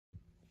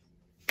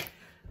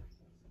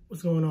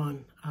What's going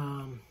on?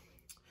 I'm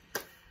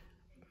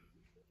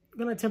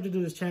going to attempt to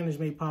do this challenge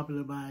made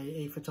popular by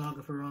a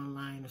photographer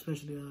online,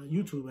 especially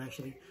YouTube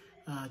actually,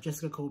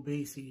 Jessica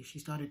Kobeissi. She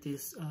started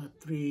this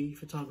 3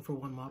 photographer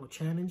 1 model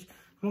challenge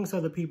amongst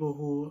other people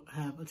who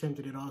have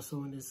attempted it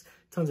also, and there's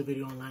tons of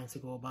video online to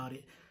go about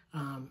it.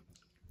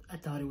 I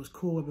thought it was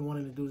cool. I've been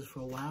wanting to do this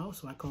for a while,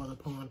 so I called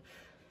upon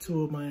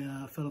 2 of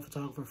my fellow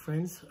photographer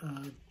friends,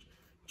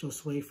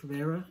 Josue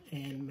Fevrier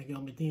and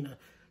Miguel Medina,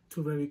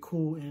 2 very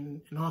cool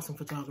and awesome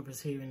photographers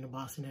here in the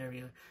Boston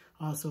area.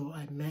 Also,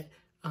 I met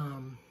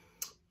a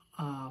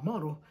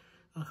model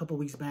a couple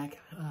weeks back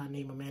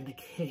named Amanda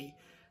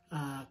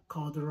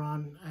called her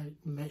on.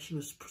 She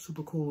was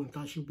super cool and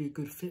thought she would be a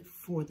good fit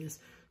for this.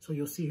 So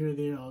you'll see her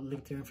there. I'll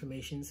link their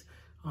information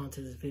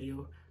onto this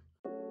video.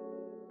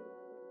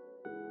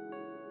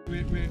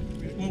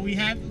 What we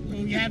have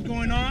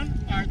going on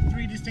are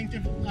 3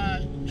 distinctive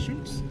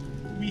shoots.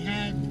 We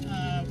have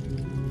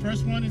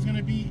first one is going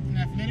to be an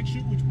athletic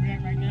shoot, which we're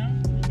at right now,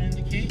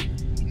 Amanda K.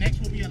 Next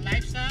will be a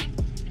lifestyle,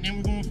 and then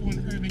we're going for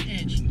an urban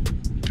edge.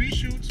 3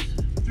 shoots,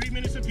 3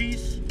 minutes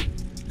apiece.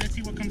 Let's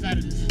see what comes out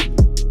of this.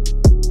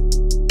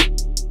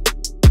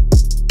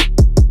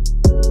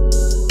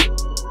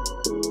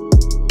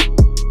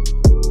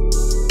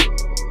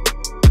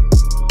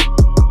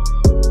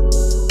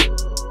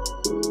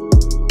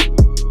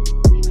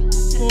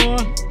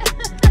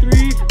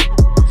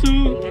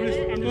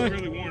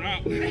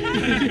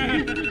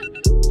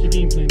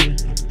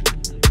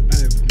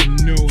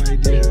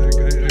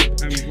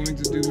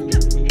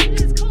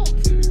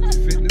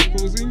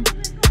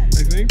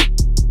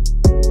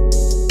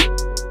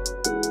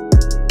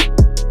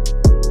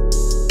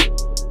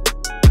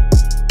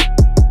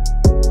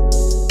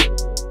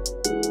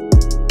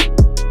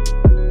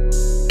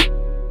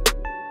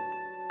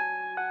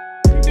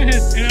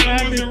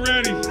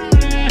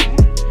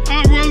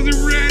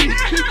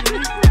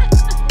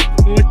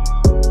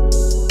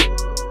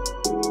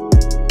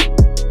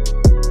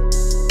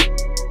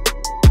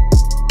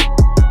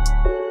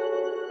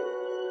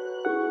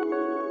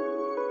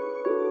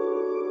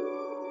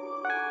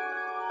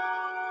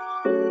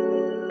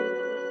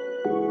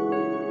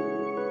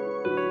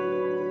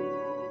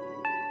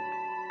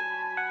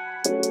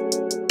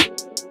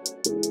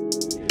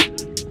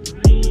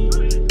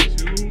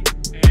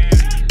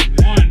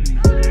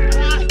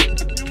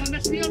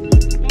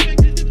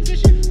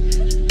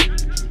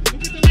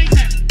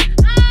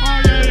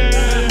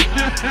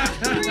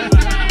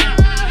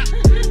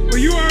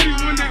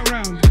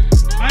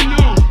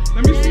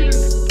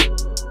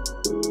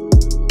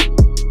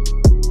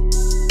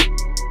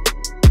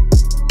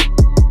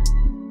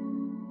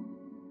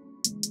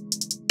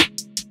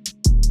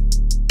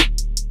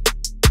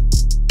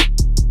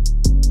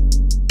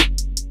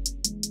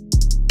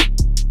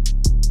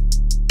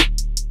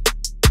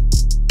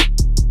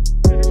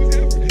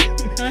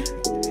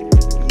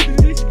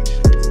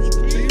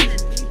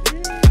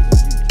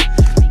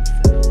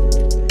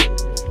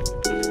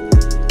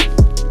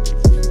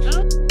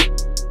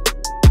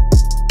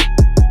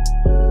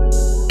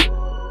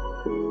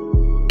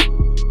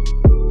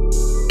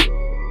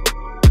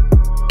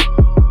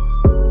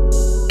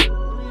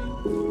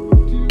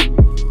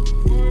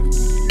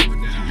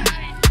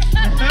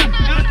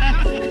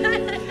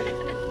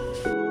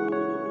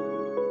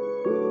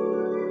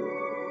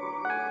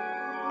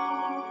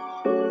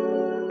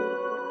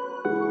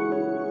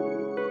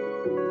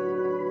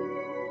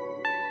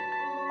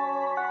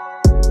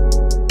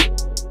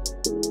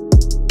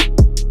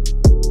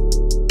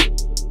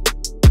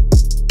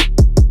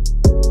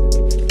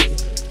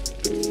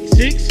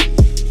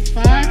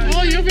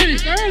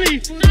 Early.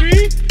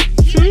 3,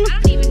 2. I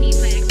don't even need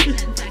my extra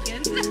 10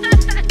 seconds.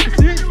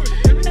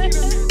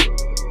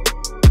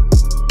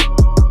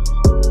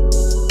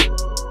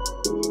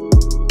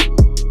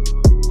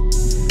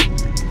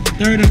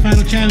 Third and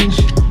final challenge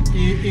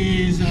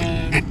is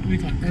what do we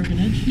call it? Urban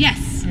Edge?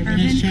 Yes. Urban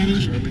Edge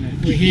challenge.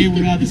 We're here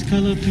with all this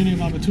color, plenty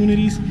of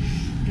opportunities,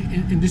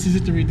 and this is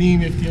it to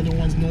redeem if the other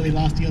ones know they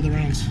lost the other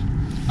rounds.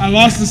 I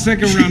lost the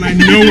second round. I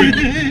know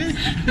it.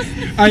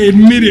 I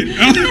admit it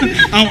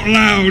out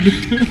loud.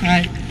 All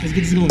right, let's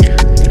get this going.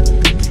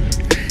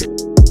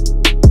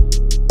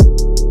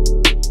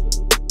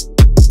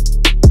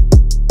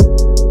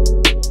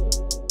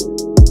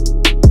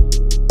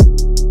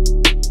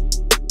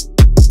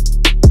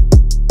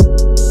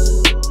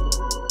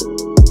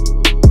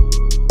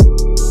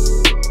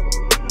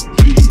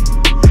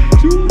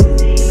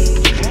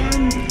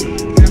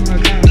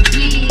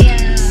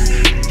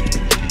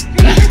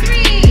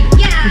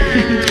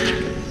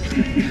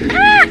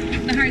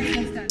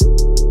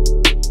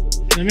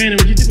 Amanda,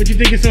 what you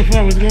thinking so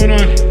far? What's going on?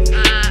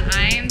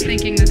 I am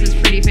thinking this is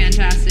pretty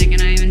fantastic,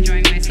 and I am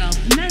enjoying myself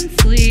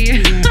immensely.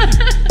 Yeah.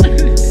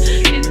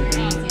 It's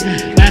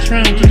awesome. Last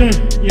round, what you doing?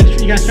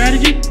 You got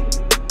strategy?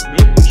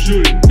 Nope, I'm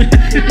shooting.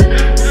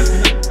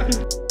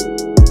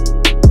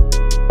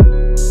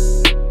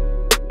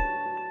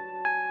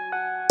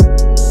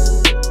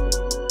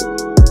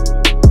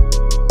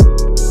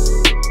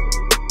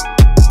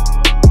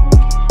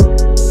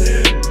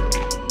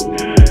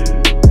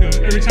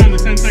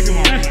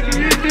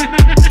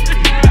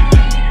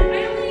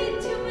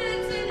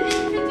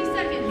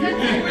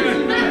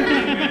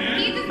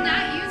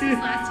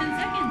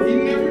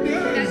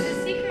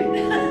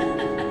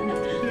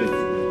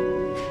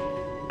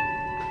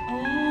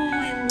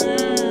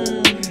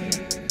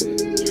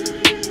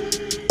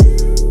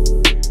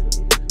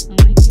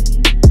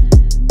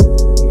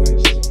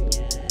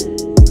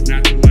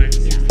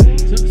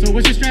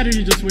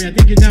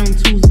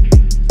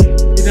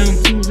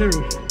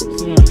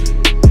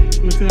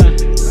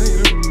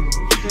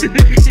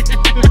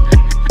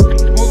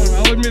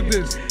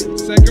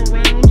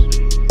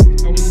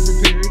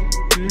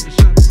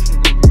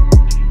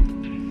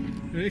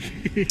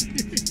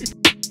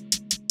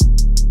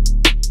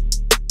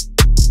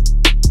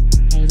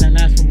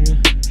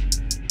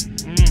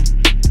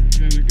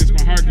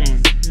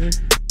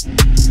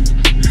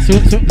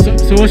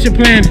 So what's your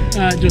plan,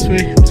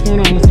 Josue? What's going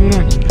on? What's going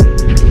on?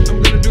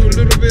 I'm gonna do a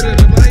little bit of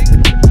the light, a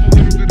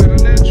little bit of the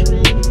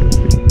natural,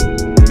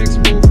 mix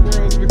both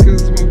worlds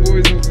because my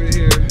boys over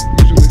here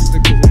usually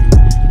stick with them.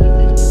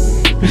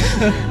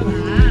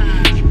 Wow,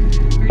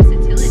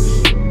 versatility.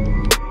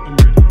 I'm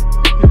ready.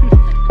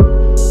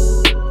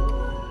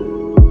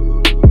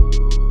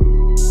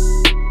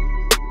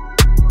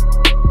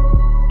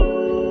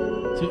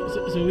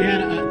 So we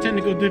had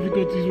technical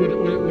difficulties with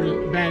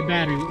a bad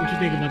battery. What you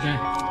think about that?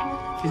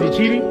 Is it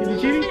cheating? Is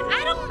it cheating?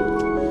 I don't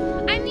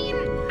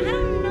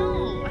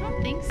know. I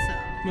don't think so.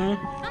 No?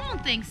 I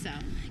don't think so.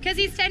 Because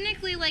he's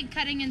technically like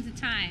cutting into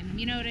time.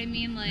 You know what I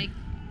mean? Like,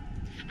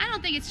 I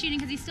don't think it's cheating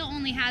because he still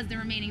only has the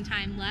remaining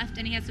time left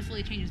and he has to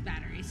fully change his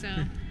battery. So,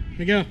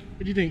 Miguel,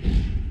 what do you think?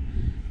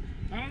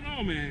 I don't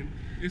know, man.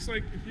 It's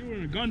like if you were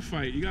in a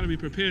gunfight, you gotta be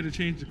prepared to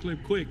change the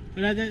clip quick.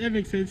 That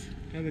makes sense.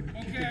 Gotta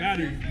keep the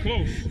battery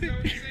close. no.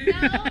 You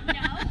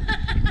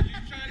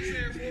trying to say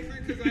I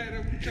forfeit because I had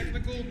a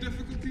technical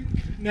difficulty?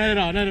 Not at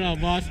all,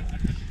 boss.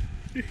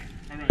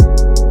 All right.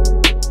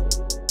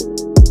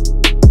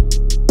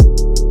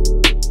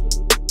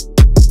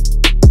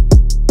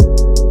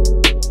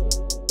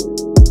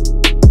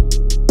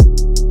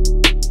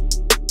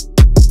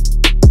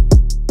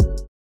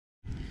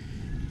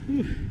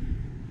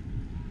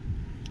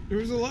 There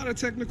was a lot of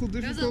technical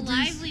difficulties. It was a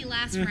lively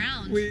last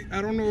round.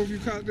 I don't know if you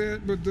caught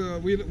that, but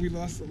we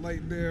lost the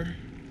light there.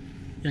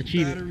 Yeah,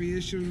 cheated. Battery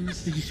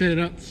issues. Did you set it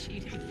up?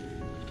 Cheating.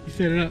 You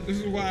set it up. This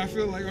is why I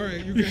feel like, all right,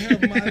 you can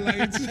have my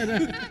lights.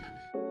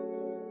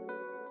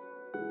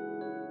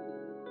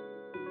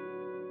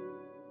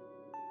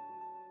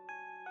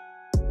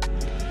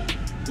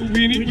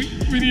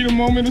 We need a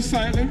moment of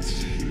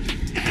silence.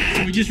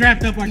 So we just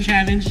wrapped up our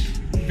challenge.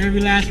 Very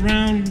last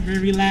round,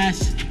 very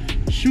last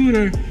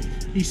shooter.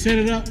 He set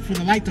it up for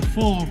the light to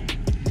fall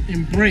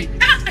and break. He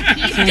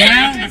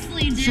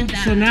purposely did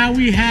that. So now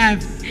we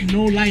have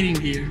no lighting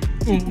gear.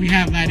 Well, we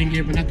have lighting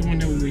gear, but not the one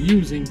that we were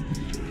using,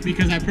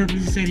 because I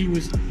purposely said he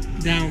was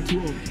down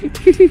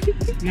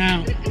 2-0.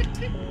 Now,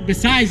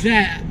 besides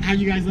that, how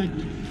you guys like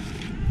it?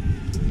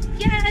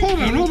 Yeah.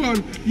 Hold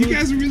on. You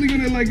guys are really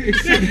gonna like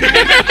accept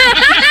that?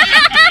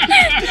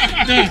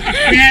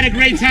 We had a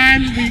great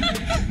time.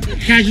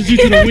 Casualty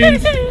to the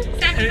wind.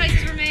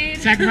 Sacrifices were made.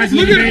 Sacrifices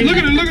Look were at her. made.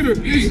 Look at her.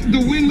 It's the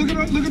wind. Look at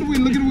the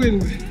wind. Look at the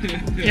wind.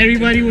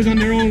 Everybody was on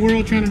their own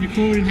world trying to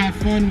record and have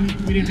fun.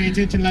 We didn't pay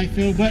attention like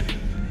Phil, but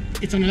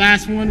it's on the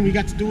last one. We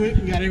got to do it.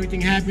 We got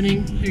everything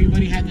happening.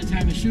 Everybody had their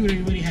time to shoot.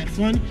 Everybody had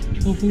fun.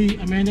 Hopefully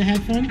Amanda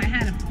had fun. I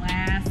had a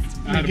blast.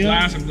 I had a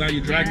blast. I'm glad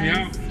you dragged me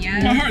out.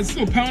 Yes. My heart's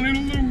still pounding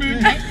a little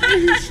bit.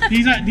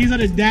 These are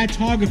the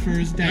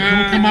dad-tographers that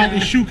don't come out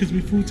and shoot because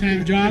we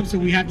full-time jobs, so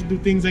we have to do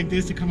things like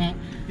this to come out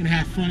and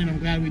have fun, and I'm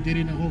glad we did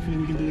it, and hopefully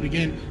we can do it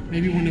again,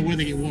 maybe when the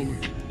weather get warmer.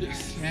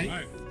 Yes. Right? All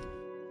right.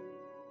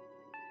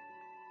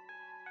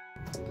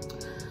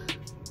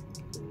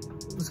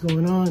 What's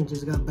going on?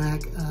 Just got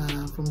back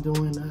from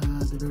doing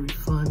the very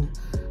fun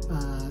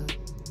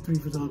 3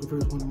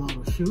 photographers, 1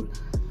 model shoot.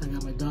 I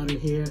got my daughter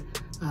here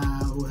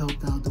who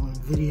helped out doing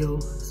video,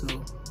 so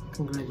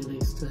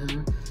congratulations to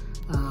her.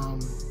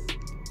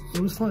 It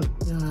was fun.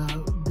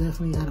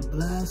 Definitely had a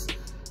blast.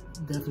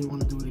 Definitely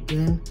want to do it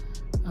again.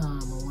 I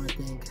want to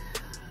thank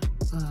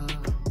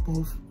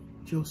both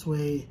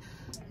Josue,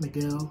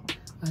 Miguel,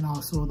 and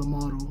also the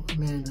model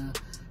Amanda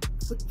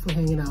for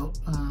hanging out.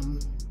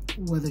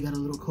 Weather got a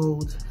little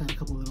cold, had a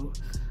couple little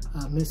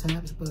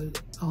mishaps,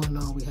 but all in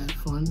all, we had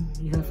fun.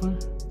 You had fun?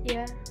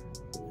 Yeah.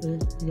 You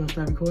gonna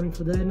start recording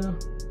for that now?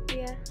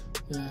 Yeah.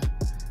 Yeah.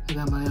 I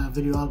got my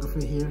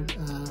videographer here.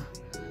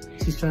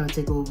 She's trying to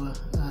take over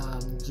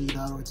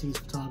G.Ort's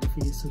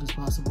photography as soon as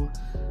possible.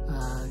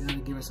 I gotta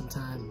give her some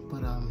time,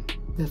 but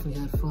definitely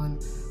had fun.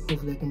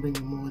 Hopefully I can bring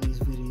you more of these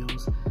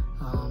videos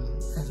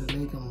as we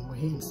make them. We're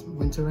hitting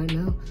winter right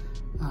now,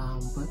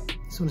 but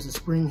as soon as the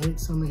spring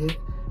hits, summer hit,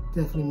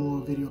 definitely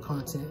more video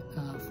content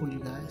for you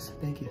guys.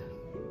 Thank you.